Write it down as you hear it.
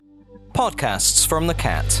Podcasts from the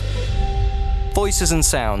Cat. Voices and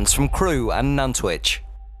sounds from Crewe and Nantwich.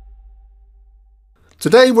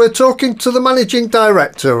 Today we're talking to the Managing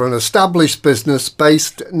Director of an established business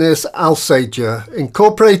based near Alsager,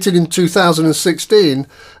 incorporated in 2016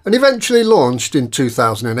 and eventually launched in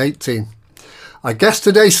 2018. Our guest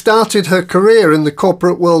today started her career in the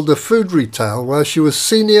corporate world of food retail, where she was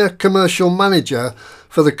Senior Commercial Manager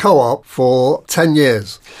for the Co-op for 10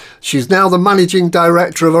 years. She's now the Managing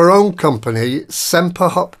Director of her own company, Semper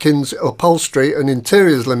Hopkins Upholstery and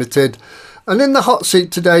Interiors Limited. And in the hot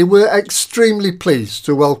seat today, we're extremely pleased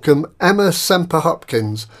to welcome Emma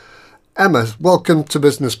Semper-Hopkins. Emma, welcome to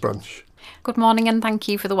Business Brunch. Good morning and thank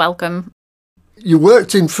you for the welcome. You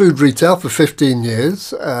worked in food retail for 15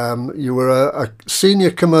 years. You were a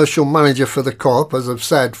senior commercial manager for the Co-op, as I've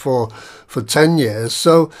said, for 10 years.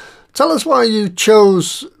 So tell us why you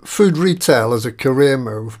chose food retail as a career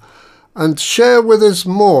move and share with us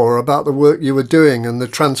more about the work you were doing and the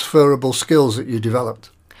transferable skills that you developed.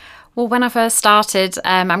 Well, when I first started,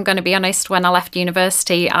 I'm going to be honest, when I left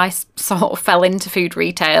university, I sort of fell into food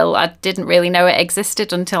retail. I didn't really know it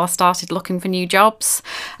existed until I started looking for new jobs.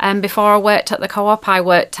 Before I worked at the Co-op, I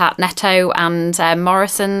worked at Netto and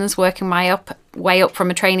Morrison's, working my way up from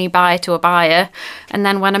a trainee buyer to a buyer. And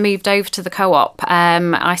then when I moved over to the Co-op,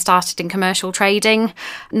 I started in commercial trading,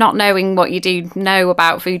 not knowing what you do know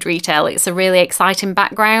about food retail. It's a really exciting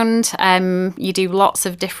background. You do lots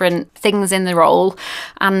of different things in the role,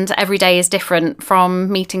 and every day is different, from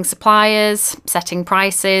meeting suppliers, setting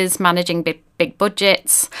prices, managing big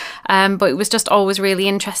budgets, but it was just always really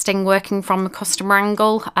interesting working from a customer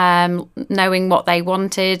angle, knowing what they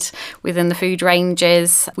wanted within the food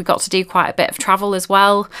ranges. We got to do quite a bit of travel as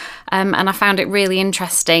well, and I found it really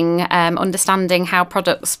interesting understanding how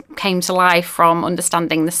products came to life, from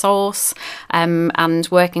understanding the source and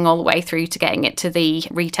working all the way through to getting it to the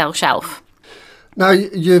retail shelf. Now,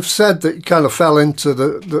 you've said that you kind of fell into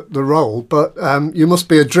the role, but you must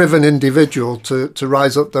be a driven individual to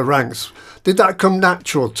rise up the ranks. Did that come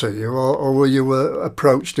natural to you, or were you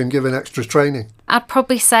approached and given extra training? I'd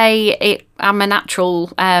probably say I'm a natural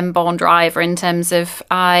born driver, in terms of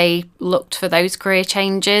I looked for those career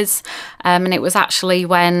changes, and it was actually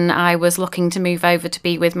when I was looking to move over to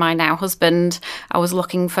be with my now husband, I was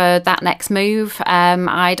looking for that next move.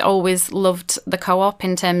 I'd always loved the Co-op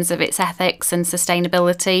in terms of its ethics and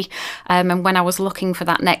sustainability, and when I was looking for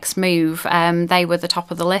that next move, they were the top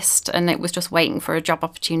of the list, and it was just waiting for a job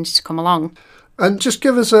opportunity to come along. And just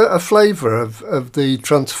give us a flavour of the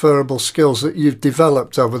transferable skills that you've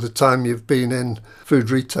developed over the time you've been in food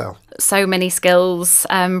retail. So many skills,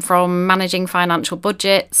 from managing financial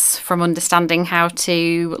budgets, from understanding how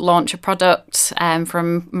to launch a product,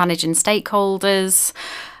 from managing stakeholders,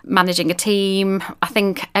 managing a team. I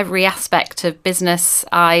think every aspect of business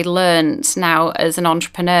I learned now as an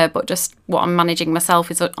entrepreneur, but just what I'm managing myself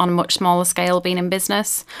is on a much smaller scale being in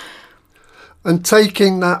business. And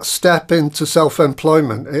taking that step into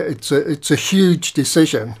self-employment, it's a huge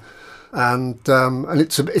decision, and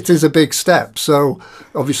it is a big step. So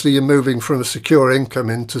obviously you're moving from a secure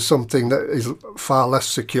income into something that is far less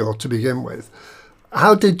secure to begin with.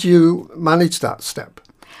 How did you manage that step?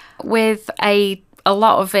 With a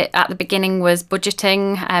lot of it at the beginning was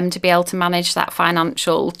budgeting, to be able to manage that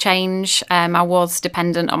financial change. I was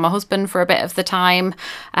dependent on my husband for a bit of the time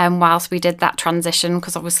whilst we did that transition,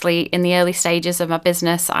 because obviously in the early stages of my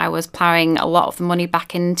business I was ploughing a lot of the money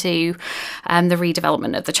back into the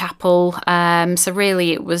redevelopment of the chapel. So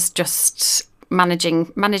really it was just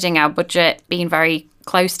managing our budget, being very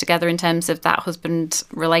close together in terms of that husband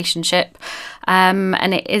relationship,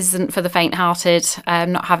 and it isn't for the faint-hearted,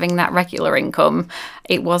 not having that regular income.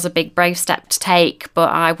 It was a big brave step to take, but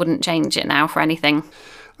I wouldn't change it now for anything.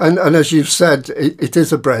 And as you've said, it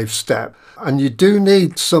is a brave step, and you do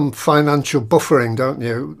need some financial buffering, don't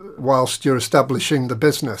you, whilst you're establishing the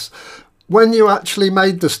business. When you actually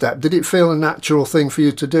made the step, did it feel a natural thing for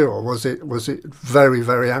you to do, or was it very,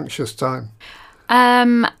 very anxious time?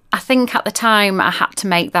 I think at the time I had to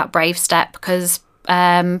make that brave step because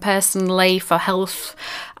personally, for health,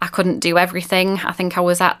 I couldn't do everything. I think I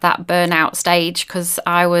was at that burnout stage because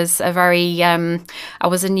I was I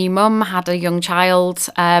was a new mum, had a young child.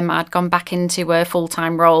 I'd gone back into a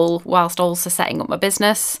full-time role whilst also setting up my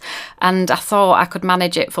business, and I thought I could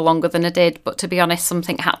manage it for longer than I did. But to be honest,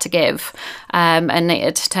 something had to give, and it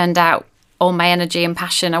had turned out all my energy and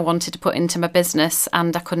passion I wanted to put into my business,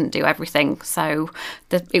 and I couldn't do everything. So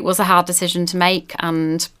it was a hard decision to make,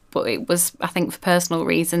 but it was, I think, for personal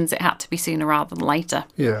reasons, it had to be sooner rather than later.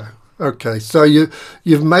 Yeah. Okay, so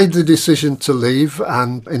you've made the decision to leave,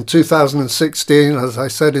 and in 2016, as I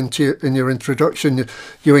said in your introduction,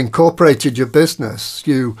 you incorporated your business.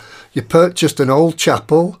 You purchased an old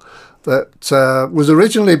chapel that was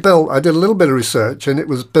originally built. I did a little bit of research, and it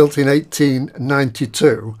was built in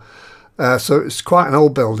 1892. So it's quite an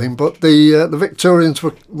old building, but the Victorians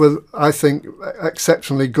were, I think,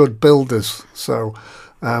 exceptionally good builders. So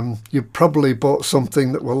you probably bought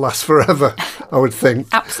something that will last forever, I would think.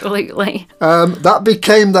 Absolutely. That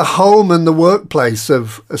became the home and the workplace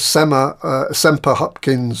of Semper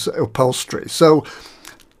Hopkins Upholstery. So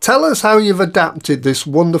tell us how you've adapted this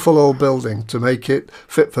wonderful old building to make it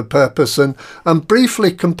fit for purpose, and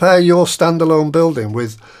briefly compare your standalone building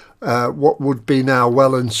with what would be now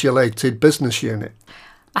well-insulated business unit.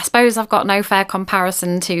 I suppose I've got no fair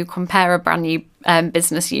comparison to compare a brand new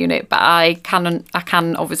business unit, but I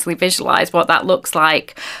can obviously visualise what that looks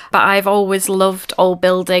like. But I've always loved old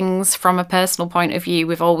buildings from a personal point of view.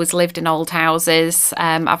 We've always lived in old houses.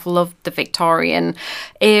 I've loved the Victorian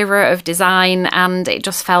era of design, and it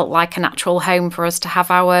just felt like a natural home for us to have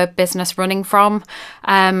our business running from.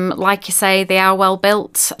 Like you say, they are well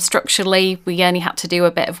built. Structurally, we only had to do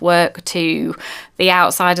a bit of work to the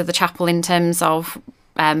outside of the chapel in terms of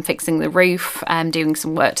fixing the roof, doing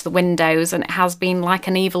some work to the windows, and it has been like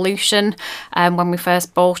an evolution. When we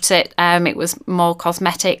first bought it, it was more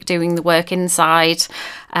cosmetic, doing the work inside,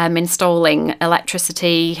 installing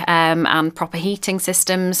electricity and proper heating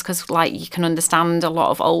systems, because like you can understand, a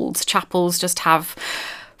lot of old chapels just have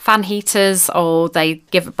fan heaters, or they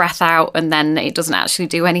give a breath out and then it doesn't actually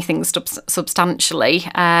do anything substantially.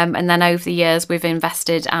 And then over the years we've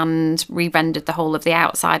invested and re-rendered the whole of the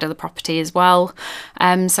outside of the property as well.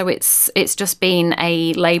 So it's just been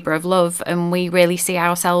a labour of love, and we really see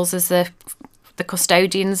ourselves as the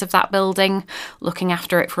custodians of that building, looking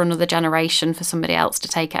after it for another generation, for somebody else to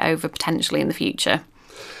take it over potentially in the future.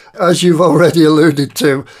 As you've already alluded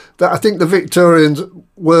to, that I think the Victorians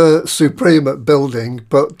were supreme at building,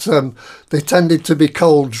 but they tended to be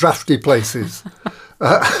cold, drafty places,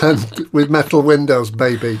 and with metal windows,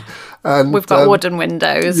 maybe. And we've got wooden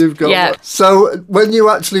windows. You've got, yeah. So when you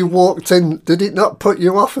actually walked in, did it not put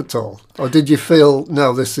you off at all, or did you feel,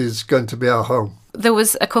 no, this is going to be our home? There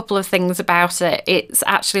was a couple of things about it. It's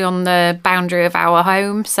actually on the boundary of our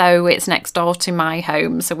home, so it's next door to my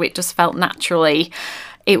home. So it just felt naturally.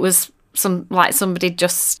 It was like somebody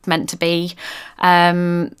just meant to be.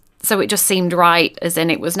 So it just seemed right, as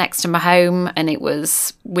in it was next to my home, and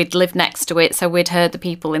we'd lived next to it, so we'd heard the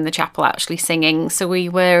people in the chapel actually singing. So we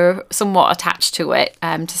were somewhat attached to it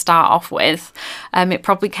to start off with. It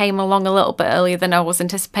probably came along a little bit earlier than I was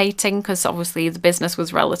anticipating, because obviously the business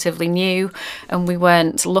was relatively new and we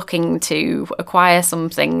weren't looking to acquire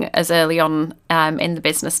something as early on in the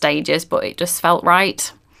business stages, but it just felt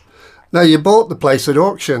right. Now, you bought the place at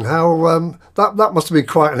auction. How that must have been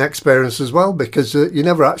quite an experience as well, because you're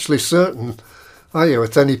never actually certain, are you,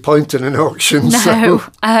 at any point in an auction? No. So.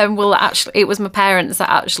 Well, actually, it was my parents that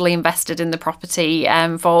actually invested in the property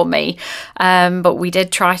for me. But we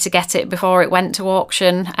did try to get it before it went to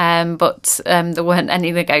auction, but there weren't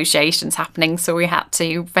any negotiations happening, so we had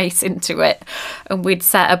to face into it. And we'd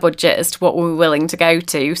set a budget as to what we were willing to go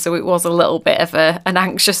to, so it was a little bit of an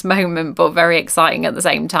anxious moment, but very exciting at the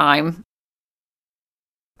same time.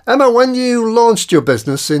 Emma, when you launched your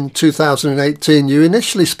business in 2018, you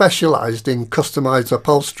initially specialised in customised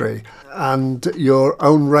upholstery and your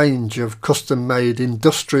own range of custom-made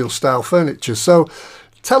industrial-style furniture. So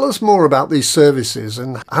tell us more about these services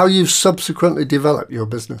and how you've subsequently developed your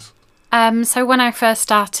business. So when I first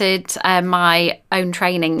started my own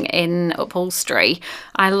training in upholstery,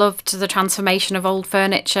 I loved the transformation of old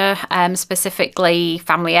furniture, specifically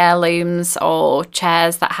family heirlooms or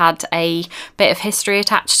chairs that had a bit of history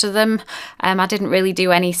attached to them. I didn't really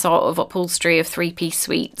do any sort of upholstery of three-piece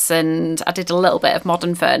suites, and I did a little bit of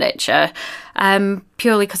modern furniture.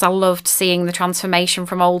 Purely because I loved seeing the transformation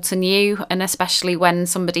from old to new, and especially when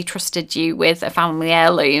somebody trusted you with a family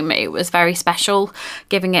heirloom, it was very special,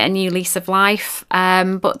 giving it a new lease of life.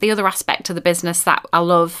 But the other aspect of the business that I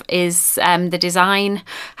love is the design,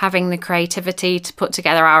 having the creativity to put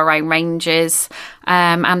together our own ranges.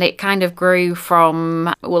 And it kind of grew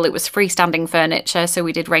from, well, it was freestanding furniture, so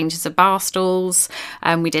we did ranges of bar stools,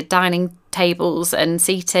 and we did dining tables and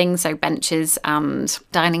seating, so benches and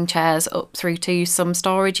dining chairs, up through to some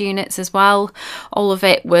storage units as well. All of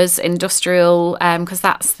it was industrial, because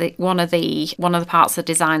that's one of the parts of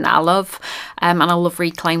design that I love, and I love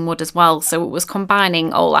reclaimed wood as well. So it was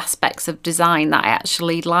combining all aspects of design that I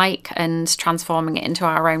actually like and transforming it into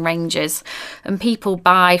our own ranges. And people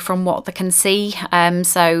buy from what they can see.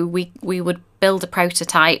 So we would build a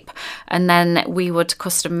prototype, and then we would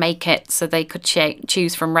custom make it so they could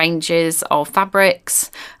choose from ranges of fabrics.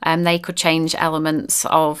 They could change elements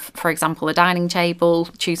of, for example, a dining table,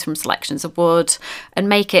 choose from selections of wood, and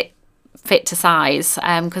make it fit to size,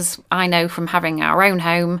 because I know from having our own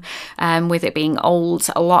home, with it being old,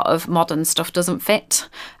 a lot of modern stuff doesn't fit,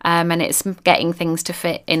 and it's getting things to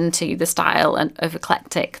fit into the style of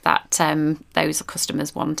eclectic that those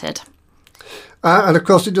customers wanted. And of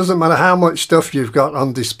course, it doesn't matter how much stuff you've got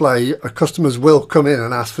on display, customers will come in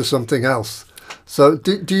and ask for something else. So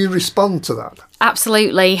do you respond to that?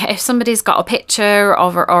 Absolutely. If somebody's got a picture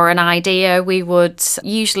or an idea, they would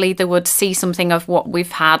see something of what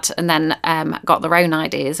we've had and then got their own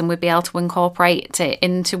ideas, and we'd be able to incorporate it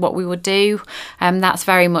into what we would do. That's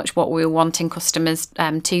very much what we were wanting customers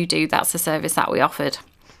to do. That's the service that we offered.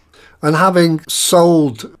 And having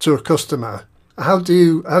sold to a customer, how do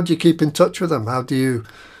you keep in touch with them? How do you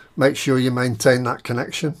make sure you maintain that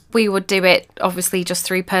connection? We would do it obviously just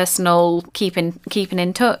through personal keeping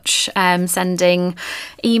in touch, sending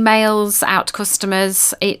emails out to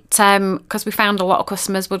customers. Because we found a lot of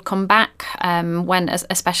customers would come back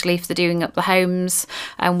especially if they're doing up the homes,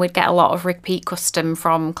 and we'd get a lot of repeat custom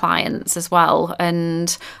from clients as well.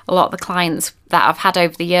 And a lot of the clients that I've had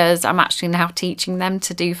over the years, I'm actually now teaching them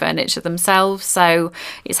to do furniture themselves. So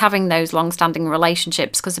it's having those long-standing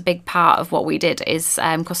relationships, because a big part of what we did is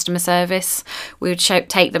customer service. We would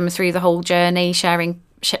take them through the whole journey, sharing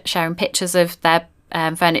pictures of their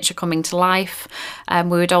furniture coming to life.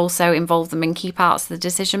 We would also involve them in key parts of the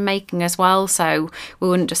decision making as well. So we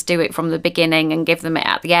wouldn't just do it from the beginning and give them it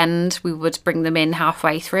at the end. We would bring them in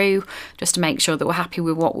halfway through just to make sure that we're happy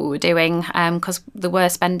with what we were doing, because they were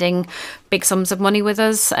spending big sums of money with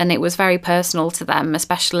us, and it was very personal to them,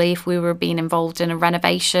 especially if we were being involved in a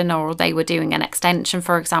renovation or they were doing an extension,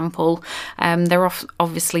 for example. They're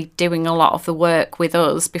obviously doing a lot of the work with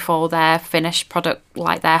us before their finished product,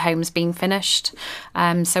 like their home's being finished.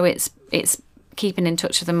 So it's keeping in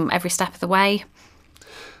touch with them every step of the way.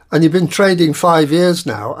 And you've been trading 5 years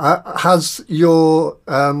now. Has your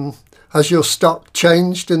stock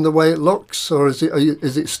changed in the way it looks, or is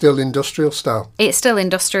it still industrial style? It's still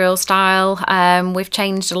industrial style. We've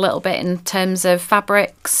changed a little bit in terms of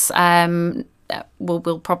fabrics.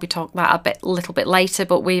 We'll probably talk that a little bit later,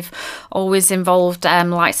 but we've always involved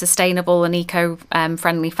like sustainable and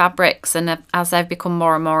eco-friendly fabrics, and as they've become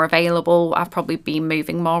more and more available, I've probably been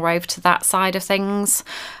moving more over to that side of things.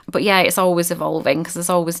 But yeah, it's always evolving because there's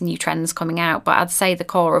always new trends coming out, but I'd say the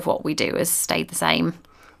core of what we do has stayed the same.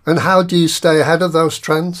 And how do you stay ahead of those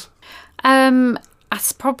trends? I'd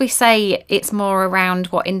probably say it's more around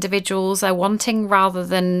what individuals are wanting rather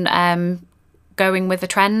than going with a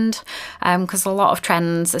trend, because a lot of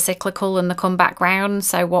trends are cyclical and they come back round.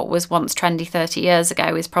 So what was once trendy 30 years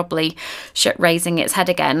ago is probably raising its head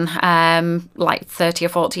again. Like 30 or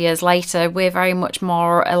 40 years later, we're very much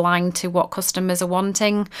more aligned to what customers are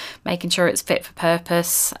wanting, making sure it's fit for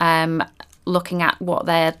purpose, looking at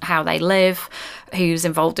how they live, who's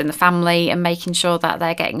involved in the family, and making sure that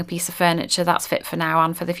they're getting a piece of furniture that's fit for now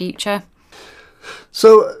and for the future.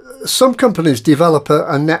 So some companies develop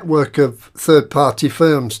a network of third-party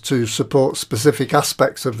firms to support specific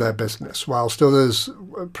aspects of their business, whilst others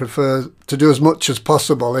prefer to do as much as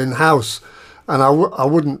possible in-house. And I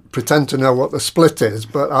wouldn't pretend to know what the split is,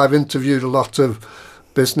 but I've interviewed a lot of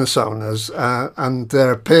business owners, and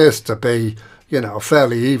there appears to be a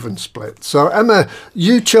fairly even split. So Emma,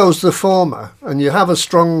 you chose the former, and you have a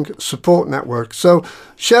strong support network. So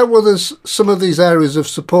share with us some of these areas of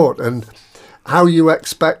support and how you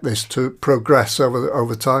expect this to progress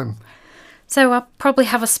over time. So I probably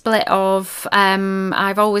have a split of,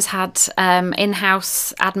 I've always had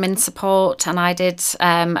in-house admin support, and I did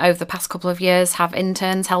over the past couple of years have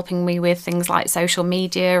interns helping me with things like social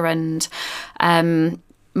media and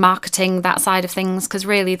marketing, that side of things, because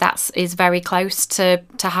really that is very close to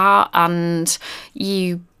heart, and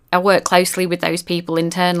I work closely with those people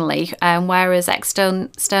internally, whereas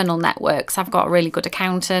external networks, I've got a really good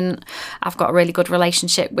accountant, I've got a really good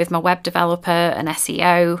relationship with my web developer and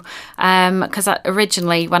SEO, because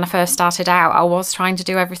originally when I first started out, I was trying to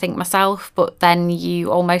do everything myself, but then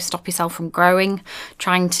you almost stop yourself from growing,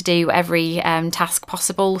 trying to do every task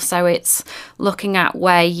possible. So it's looking at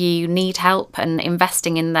where you need help and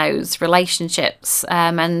investing in those relationships,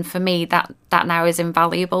 and for me that now is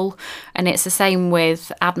invaluable. And it's the same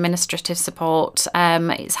with administrative support.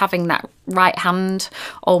 It's having that right hand,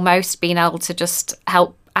 almost being able to just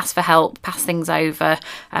ask for help, pass things over,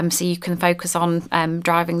 so you can focus on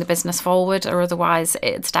driving the business forward, or otherwise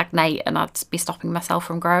it'd stagnate and I'd be stopping myself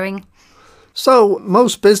from growing. So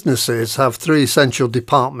most businesses have three essential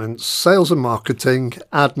departments: sales and marketing,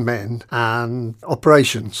 admin and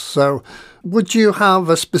operations. So would you have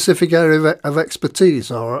a specific area of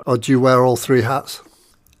expertise, or do you wear all three hats?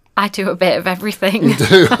 I do a bit of everything. You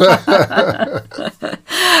do?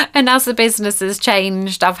 And as the business has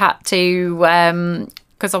changed, I've had to,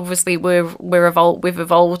 because obviously we've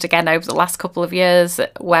evolved again over the last couple of years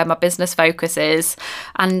where my business focus is,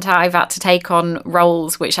 and I've had to take on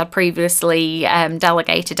roles which I'd previously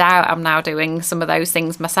delegated out. I'm now doing some of those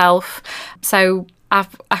things myself. So I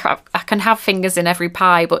can have fingers in every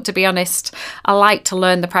pie, but to be honest, I like to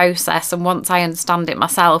learn the process, and once I understand it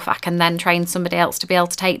myself, I can then train somebody else to be able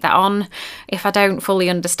to take that on. If I don't fully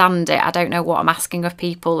understand it, I don't know what I'm asking of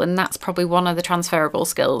people, and that's probably one of the transferable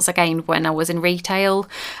skills. Again, when I was in retail,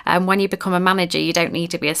 when you become a manager, you don't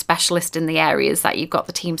need to be a specialist in the areas that you've got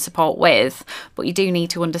the team support with, but you do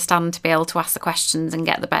need to understand to be able to ask the questions and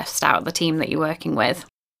get the best out of the team that you're working with.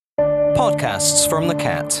 Podcasts from the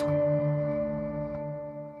Cat.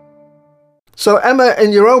 So Emma,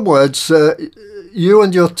 in your own words, you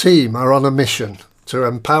and your team are on a mission to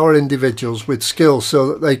empower individuals with skills so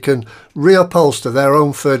that they can reupholster their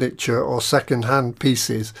own furniture or second-hand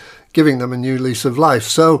pieces, giving them a new lease of life.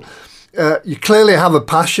 So you clearly have a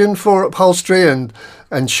passion for upholstery and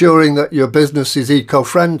ensuring that your business is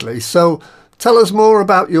eco-friendly. So tell us more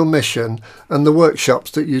about your mission and the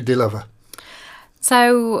workshops that you deliver.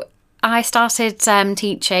 So I started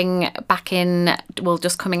teaching back in,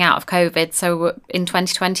 just coming out of COVID, so in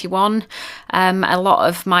 2021. A lot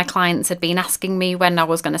of my clients had been asking me when I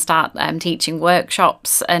was going to start teaching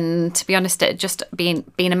workshops, and to be honest, it had just been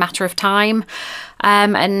a matter of time.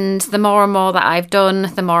 And the more and more that I've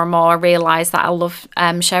done, the more and more I realise that I love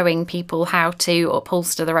showing people how to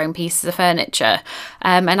upholster their own pieces of furniture.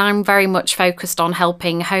 And I'm very much focused on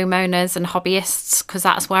helping homeowners and hobbyists, because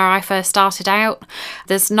that's where I first started out.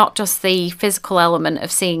 There's not just the physical element of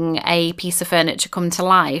seeing a piece of furniture come to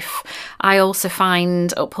life. I also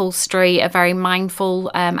find upholstery a very mindful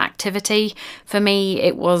activity. For me,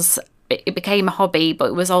 it became a hobby, but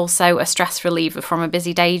it was also a stress reliever from a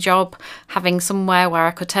busy day job. Having somewhere where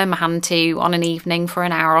I could turn my hand to on an evening for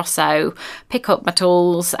an hour or so, pick up my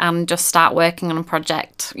tools and just start working on a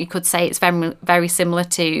project. You could say it's very, very similar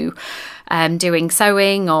to doing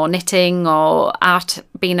sewing or knitting or art,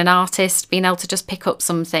 being an artist, being able to just pick up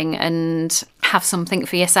something and have something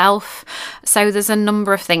for yourself. So there's a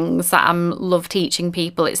number of things that I love teaching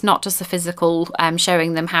people. It's not just the physical,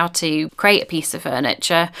 showing them how to create a piece of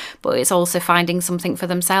furniture, but it's also finding something for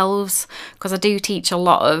themselves, because I do teach a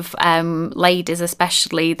lot of ladies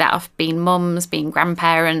especially that have been mums, been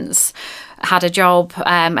grandparents, had a job,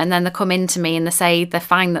 and then they come into me and they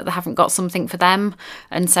find that they haven't got something for them,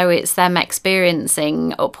 and so it's them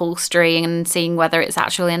experiencing upholstery and seeing whether it's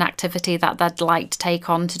actually an activity that they'd like to take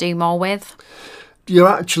on to do more with. You're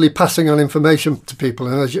actually passing on information to people,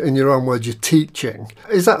 and in your own words, you're teaching.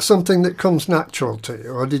 Is that something that comes natural to you,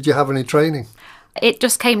 or did you have any training? It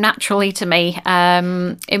just came naturally to me.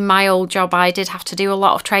 In my old job, I did have to do a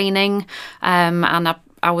lot of training, and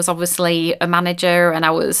I was obviously a manager and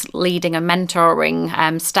I was leading and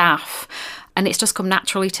mentoring staff. And it's just come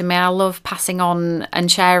naturally to me. I love passing on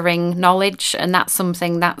and sharing knowledge, and that's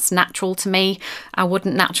something that's natural to me. I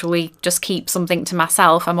wouldn't naturally just keep something to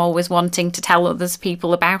myself. I'm always wanting to tell others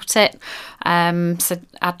people about it. So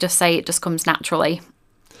I'd just say it just comes naturally.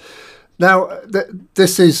 Now,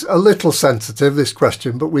 this is a little sensitive, this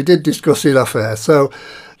question, but we did discuss it off air. So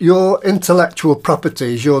your intellectual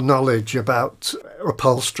properties, your knowledge about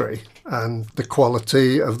upholstery and the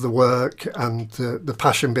quality of the work and the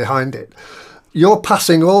passion behind it, you're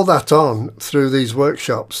passing all that on through these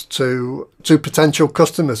workshops to potential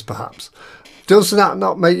customers, perhaps. Does that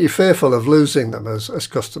not make you fearful of losing them as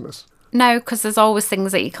customers? No, because there's always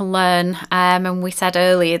things that you can learn. And we said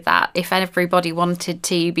earlier that if everybody wanted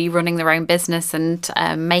to be running their own business and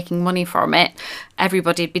making money from it,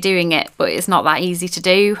 everybody'd be doing it. But it's not that easy to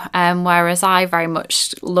do. Whereas I very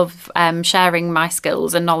much love sharing my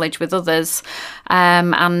skills and knowledge with others.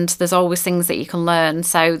 And there's always things that you can learn.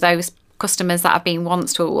 So those customers that have been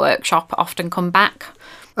once to a workshop often come back.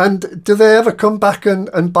 And do they ever come back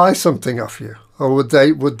and buy something off you? Or would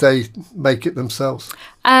they make it themselves?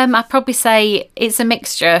 I'd probably say it's a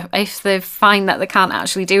mixture. If they find that they can't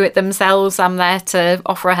actually do it themselves, I'm there to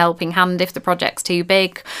offer a helping hand if the project's too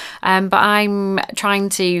big. But I'm trying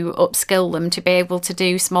to upskill them to be able to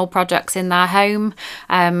do small projects in their home.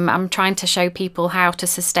 I'm trying to show people how to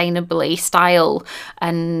sustainably style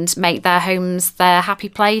and make their homes their happy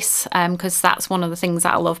place, because that's one of the things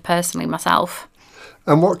that I love personally myself.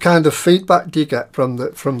 And what kind of feedback do you get from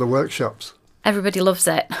the workshops? Everybody loves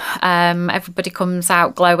it. Everybody comes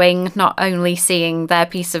out glowing, not only seeing their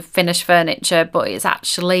piece of finished furniture, but it's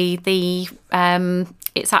actually the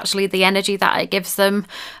energy that it gives them.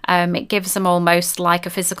 It gives them almost like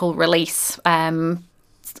a physical release,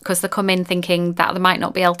 because they come in thinking that they might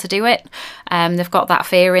not be able to do it. They've got that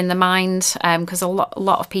fear in the mind, because a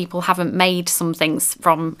lot of people haven't made some things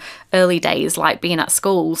from early days, like being at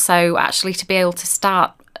school. So actually to be able to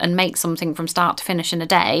start and make something from start to finish in a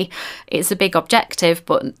day, it's a big objective,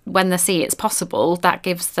 but when they see it's possible, that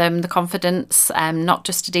gives them the confidence, not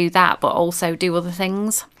just to do that, but also do other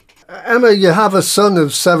things. Emma, you have a son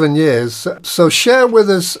of 7 years, so share with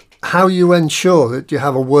us how you ensure that you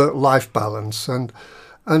have a work-life balance, and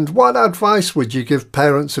what advice would you give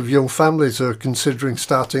parents of young families who are considering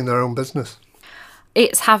starting their own business?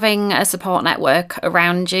 It's having a support network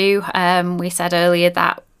around you. We said earlier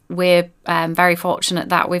that we're very fortunate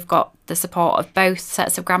that we've got the support of both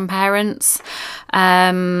sets of grandparents.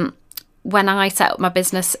 When I set up my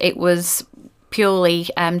business, it was purely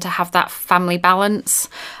to have that family balance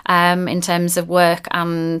in terms of work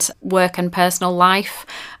and personal life.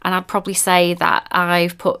 And I'd probably say that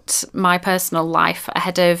I've put my personal life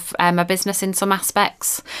ahead of my business in some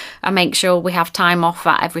aspects. I make sure we have time off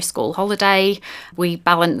at every school holiday. We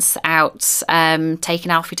balance out taking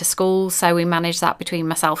Alfie to school, so we manage that between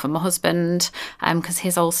myself and my husband, because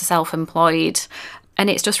he's also self-employed. And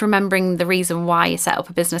it's just remembering the reason why you set up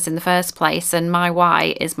a business in the first place. And my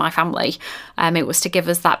why is my family. It was to give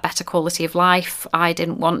us that better quality of life. I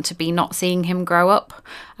didn't want to be not seeing him grow up.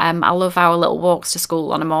 I love our little walks to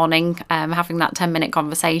school on a morning. Having that 10-minute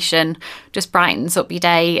conversation just brightens up your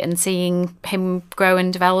day, and seeing him grow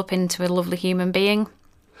and develop into a lovely human being.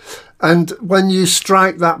 And when you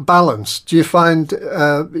strike that balance, do you find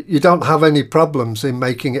you don't have any problems in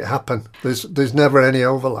making it happen? There's never any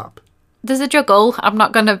overlap? There's a juggle. I'm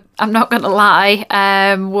not gonna lie.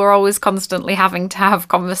 We're always constantly having to have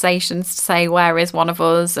conversations to say where is one of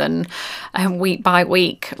us, and week by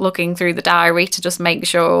week looking through the diary to just make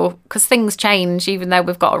sure, because things change. Even though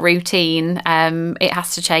we've got a routine, it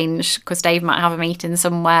has to change because Dave might have a meeting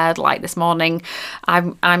somewhere. Like this morning,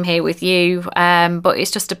 I'm here with you, but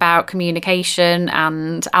it's just about communication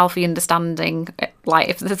and Alfie understanding. Like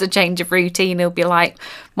if there's a change of routine, he'll be like,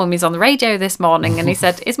 "Mummy's on the radio this morning," and he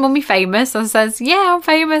said, "Is Mummy famous?" And says, "Yeah, I'm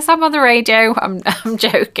famous. I'm on the radio." I'm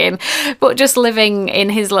joking, but just living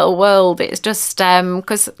in his little world. It's just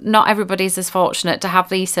because not everybody's as fortunate to have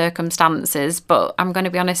these circumstances. But I'm going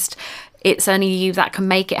to be honest, it's only you that can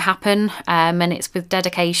make it happen, and it's with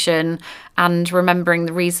dedication and remembering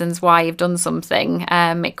the reasons why you've done something.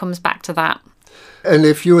 It comes back to that. And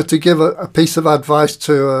if you were to give a piece of advice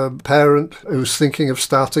to a parent who's thinking of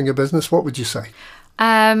starting a business, what would you say?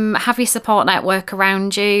 Have your support network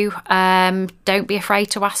around you. Don't be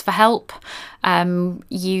afraid to ask for help.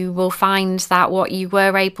 You will find that what you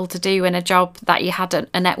were able to do in a job that you had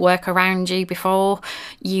a network around you before,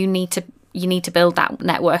 you need to build that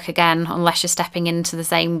network again, unless you're stepping into the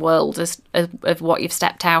same world as what you've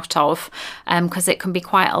stepped out of, because it can be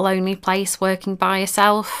quite a lonely place working by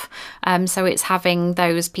yourself. So it's having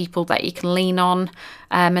those people that you can lean on,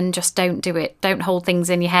 and just don't hold things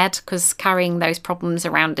in your head, because carrying those problems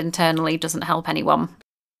around internally doesn't help anyone.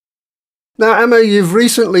 Now, Emma, you've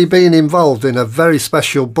recently been involved in a very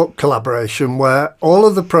special book collaboration where all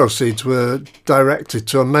of the proceeds were directed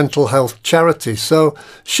to a mental health charity. So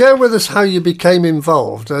share with us how you became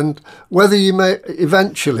involved and whether you may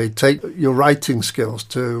eventually take your writing skills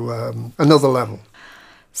to another level.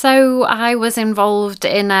 So I was involved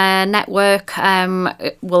in a network,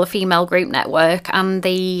 a female group network, and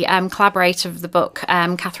the collaborator of the book,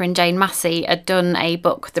 Catherine Jane Massey, had done a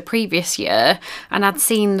book the previous year, and I'd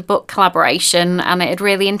seen the book collaboration and it had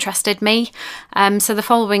really interested me. So the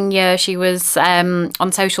following year she was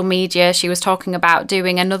on social media, she was talking about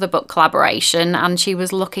doing another book collaboration, and she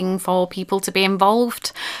was looking for people to be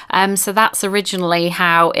involved. So that's originally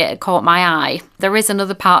how it caught my eye. There is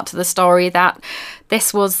another part to the story that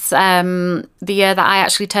this was the year that I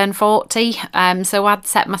actually turned 40, so I'd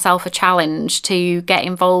set myself a challenge to get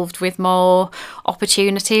involved with more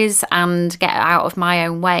opportunities and get out of my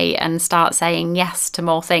own way and start saying yes to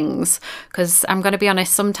more things, because I'm going to be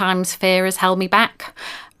honest, sometimes fear has held me back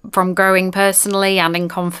from growing personally and in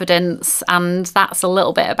confidence, and that's a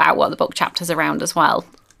little bit about what the book chapter's around as well.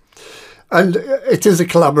 And it is a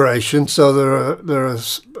collaboration, so there are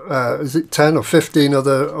is it 10 or 15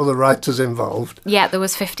 other writers involved? Yeah, there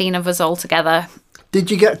was 15 of us all together. Did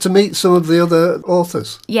you get to meet some of the other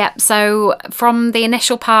authors? Yeah, so from the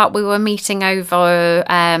initial part, we were meeting over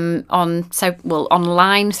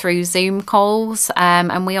online through Zoom calls,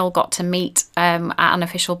 and we all got to meet at an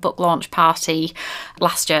official book launch party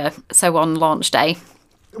last year, so on launch day.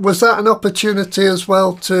 Was that an opportunity as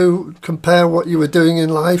well to compare what you were doing in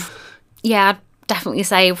life? Yeah, I'd definitely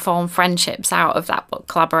say form friendships out of that book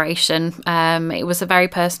collaboration. It was a very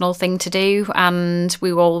personal thing to do, and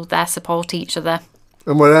we were all there to support each other.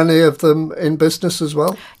 And were any of them in business as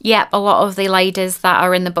well? Yeah, a lot of the ladies that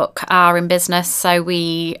are in the book are in business, so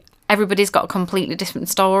everybody's got a completely different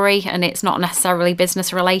story, and it's not necessarily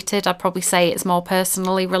business related. I'd probably say it's more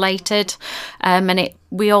personally related, and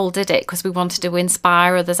we all did it because we wanted to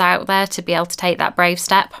inspire others out there to be able to take that brave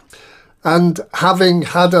step. And having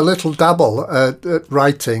had a little dabble at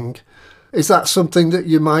writing, is that something that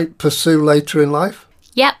you might pursue later in life?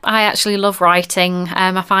 Yep, I actually love writing.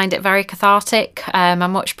 I find it very cathartic. I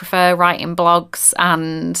much prefer writing blogs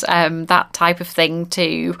and that type of thing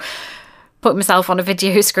to put myself on a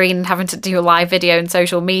video screen and having to do a live video on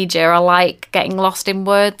social media. I like getting lost in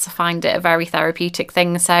words. I find it a very therapeutic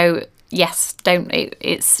thing. So yes,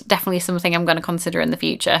 it's definitely something I'm going to consider in the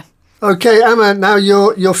future. Okay, Emma, now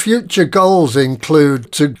your future goals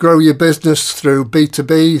include to grow your business through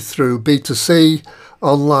B2B, through B2C,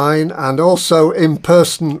 online, and also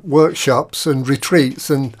in-person workshops and retreats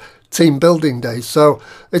and team building days. So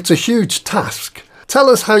it's a huge task. Tell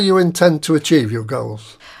us how you intend to achieve your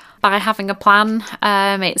goals. By having a plan,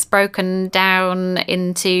 it's broken down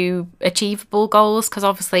into achievable goals, because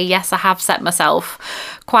obviously, yes, I have set myself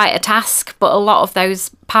quite a task, but a lot of those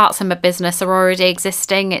parts of my business are already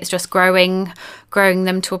existing. It's just growing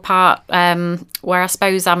them to a part where I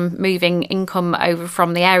suppose I'm moving income over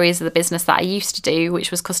from the areas of the business that I used to do, which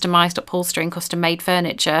was customised upholstery and custom made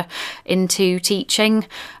furniture, into teaching.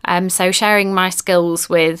 So sharing my skills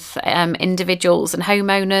with individuals and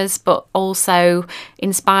homeowners, but also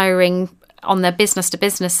inspiring on the business to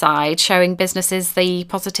business side, showing businesses the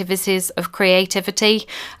positivities of creativity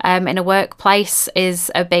in a workplace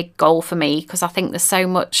is a big goal for me, because I think there's so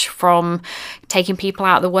much from taking people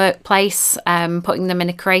out of the workplace, putting them in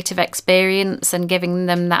a creative experience and giving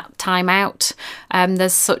them that time out.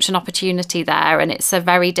 There's such an opportunity there, and it's a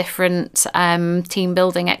very different team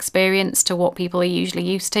building experience to what people are usually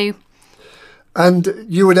used to. And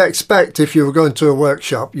you would expect if you were going to a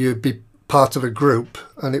workshop, you'd be part of a group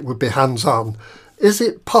and it would be hands-on. Is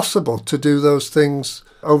it possible to do those things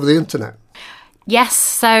over the internet? Yes.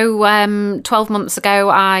 So 12 months ago,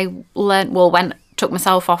 I took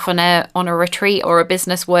myself off on a retreat or a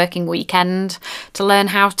business working weekend to learn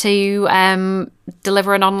how to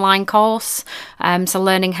deliver an online course. So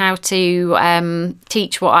learning how to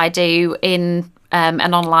teach what I do in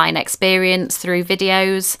an online experience through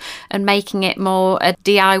videos and making it more a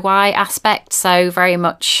DIY aspect. So very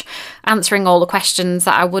much answering all the questions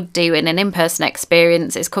that I would do in an in-person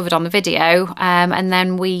experience is covered on the video. And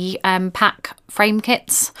then we pack frame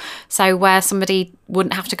kits. So where somebody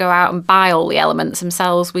wouldn't have to go out and buy all the elements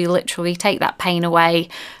themselves, we literally take that pain away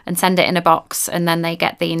and send it in a box, and then they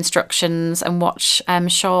get the instructions and watch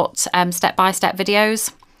short step-by-step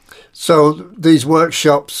videos. So these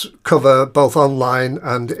workshops cover both online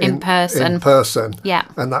and in person. Yeah.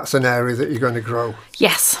 And that's an area that you're going to grow.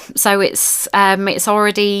 Yes. So it's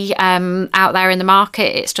already out there in the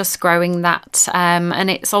market. It's just growing that. And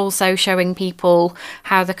it's also showing people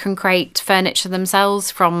how they can create furniture themselves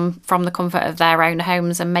from the comfort of their own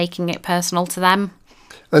homes and making it personal to them.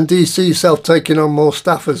 And do you see yourself taking on more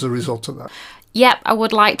staff as a result of that? Yep, I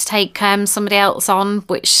would like to take somebody else on,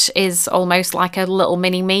 which is almost like a little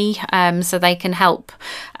mini me, so they can help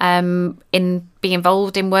be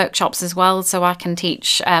involved in workshops as well, so I can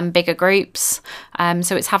teach bigger groups.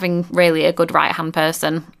 So it's having really a good right-hand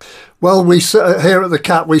person. Well, we here at the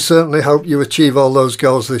CAT, we certainly hope you achieve all those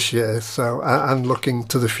goals this year, so and looking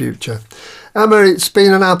to the future. Emma, it's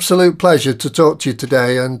been an absolute pleasure to talk to you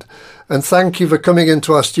today, and thank you for coming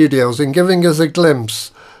into our studios and giving us a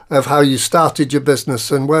glimpse of how you started your business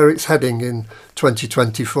and where it's heading in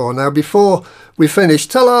 2024. Now, before we finish,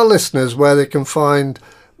 tell our listeners where they can find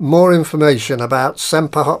more information about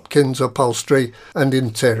Semper Hopkins Upholstery and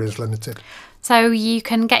Interiors Limited. So you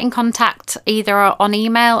can get in contact either on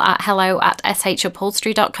email at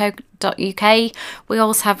hello@shupholstery.co.uk. We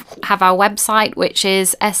also have our website, which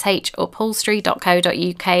is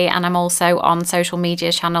shupholstery.co.uk, and I'm also on social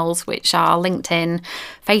media channels, which are LinkedIn,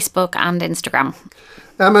 Facebook and Instagram.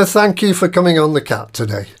 Emma, thank you for coming on the CAT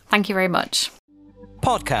today. Thank you very much.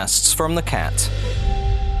 Podcasts from the CAT.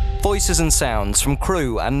 Voices and sounds from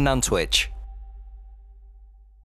Crewe and Nantwich.